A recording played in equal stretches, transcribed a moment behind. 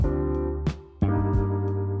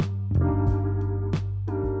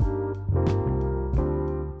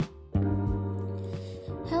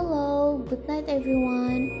night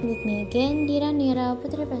everyone, with me again Dira Nira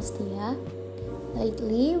Putri Pastia.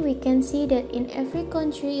 Lately, we can see that in every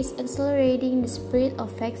country is accelerating the spread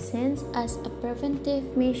of vaccines as a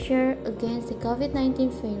preventive measure against the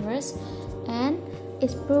COVID-19 virus and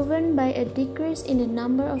is proven by a decrease in the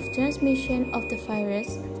number of transmission of the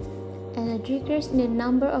virus and a decrease in the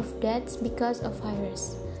number of deaths because of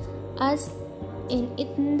virus. As in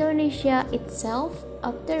Indonesia itself,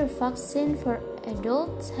 after a vaccine for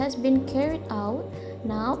adults has been carried out,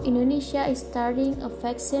 now Indonesia is starting a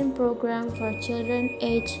vaccine program for children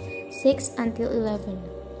aged 6 until 11.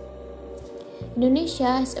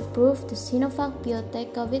 Indonesia has approved the Sinovac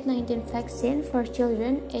Biotech COVID-19 vaccine for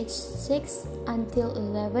children aged 6 until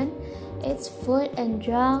 11. Its Food and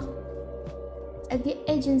Drug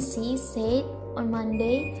Agency said on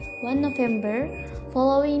Monday, 1 November,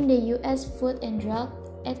 following the U.S. Food and Drug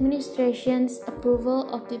Administration's approval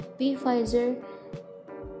of the Pfizer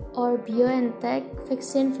or BioNTech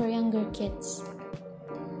vaccine for younger kids.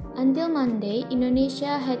 Until Monday,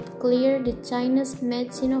 Indonesia had cleared the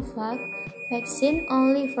Chinese-made Sinovac vaccine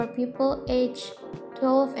only for people aged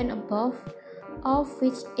 12 and above, of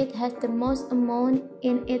which it has the most amount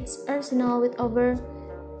in its arsenal with over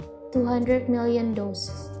 200 million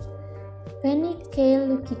doses. Penny K.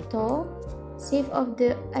 Lukito, chief of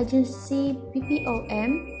the agency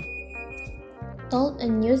BPOM, told a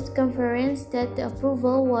news conference that the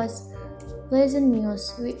approval was pleasant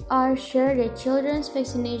news. We are sure that children's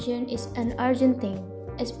vaccination is an urgent thing,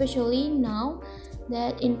 especially now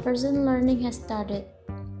that in-person learning has started.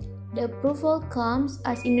 The approval comes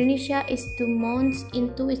as Indonesia is 2 months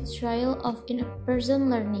into its trial of in-person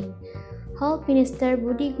learning. Health Minister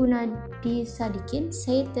Budi Gunadi Sadikin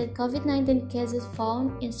said that COVID-19 cases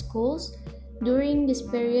found in schools during this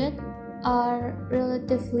period are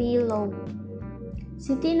relatively low.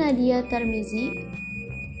 Siti Nadia Tarmizi,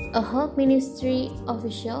 a health ministry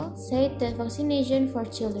official, said that vaccination for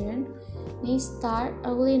children may start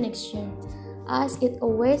early next year, as it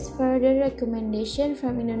awaits further recommendation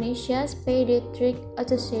from Indonesia's Pediatric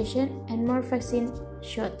Association and more vaccine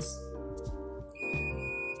shots.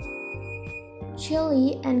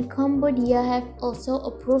 Chile and Cambodia have also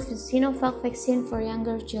approved the Sinovac vaccine for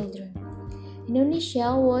younger children.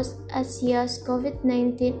 Indonesia was Asia's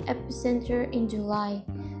COVID-19 epicenter in July,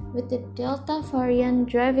 with the Delta variant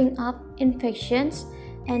driving up infections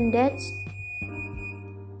and deaths,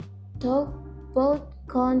 though both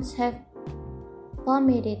counts have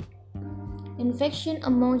plummeted. Infection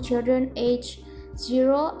among children aged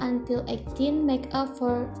 0 until 18 make up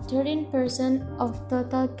for 13% of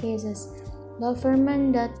total cases,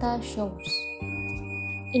 government data shows.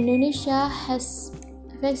 Indonesia has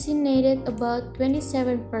vaccinated about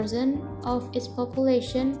 27% of its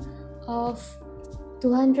population of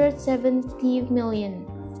 270 million.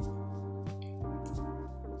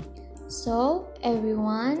 So,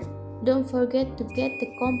 everyone, don't forget to get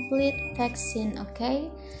the complete vaccine,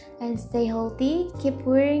 okay? And stay healthy, keep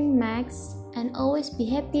wearing masks, and always be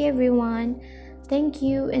happy, everyone. Thank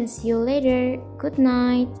you and see you later. Good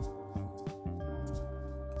night.